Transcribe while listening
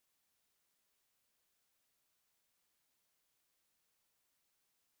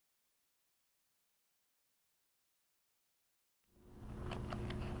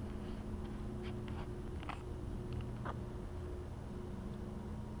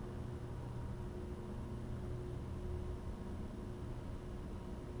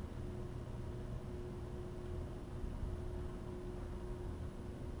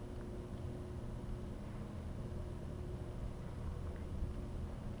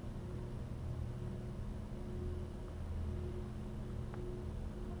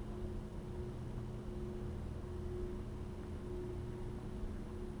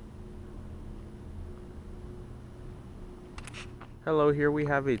Hello, here we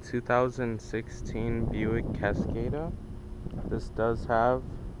have a 2016 Buick Cascada. This does have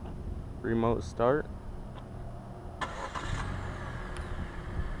remote start.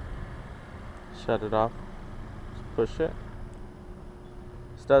 Shut it off, just push it.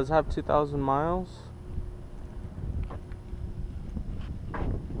 This does have 2,000 miles.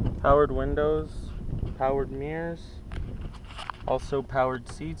 Powered windows, powered mirrors, also powered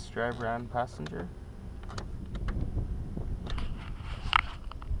seats, driver and passenger.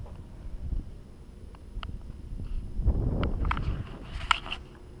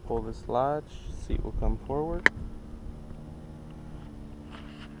 Pull this latch, seat will come forward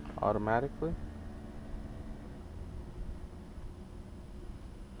automatically.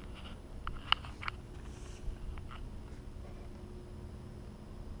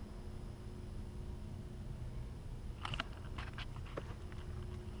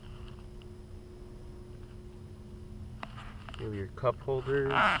 Here are your cup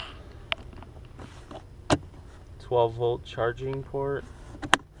holders, 12-volt charging port,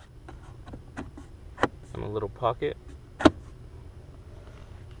 and a little pocket.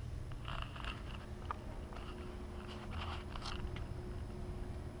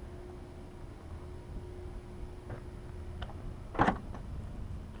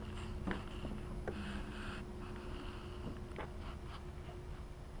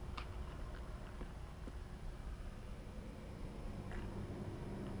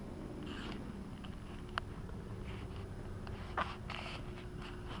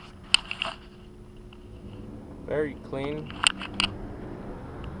 Very clean.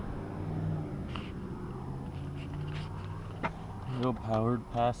 No powered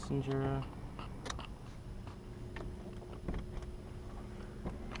passenger.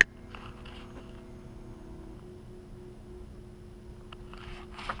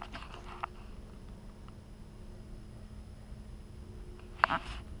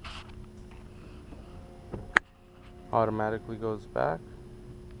 Automatically goes back.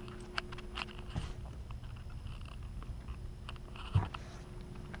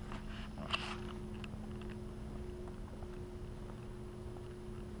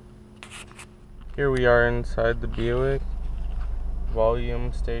 Here we are inside the Buick.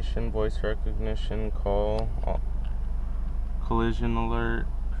 Volume station, voice recognition, call, collision alert,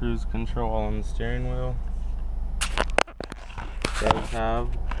 cruise control, all on the steering wheel. They have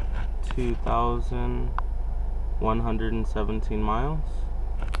 2,117 miles.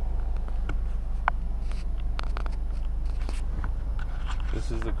 This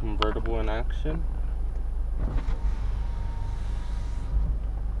is the convertible in action.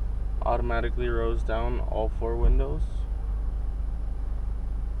 Automatically rolls down all 4 windows.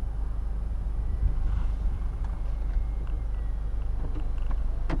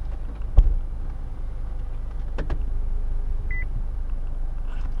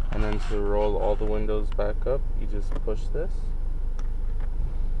 And then to roll all the windows back up, you just push this.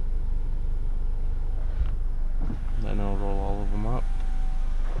 Then it'll roll all of them up.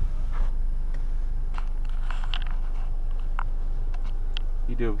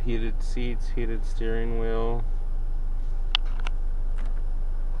 You do have heated seats, heated steering wheel,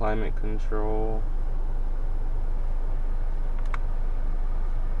 climate control,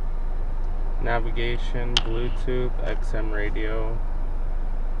 navigation, Bluetooth, XM radio,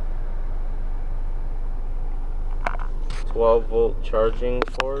 12-volt charging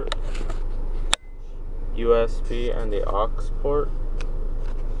port, USB and the aux port,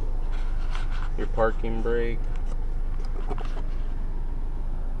 your parking brake.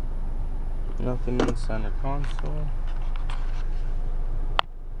 Nothing in the center console.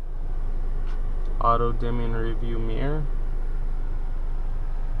 Auto dimming review mirror.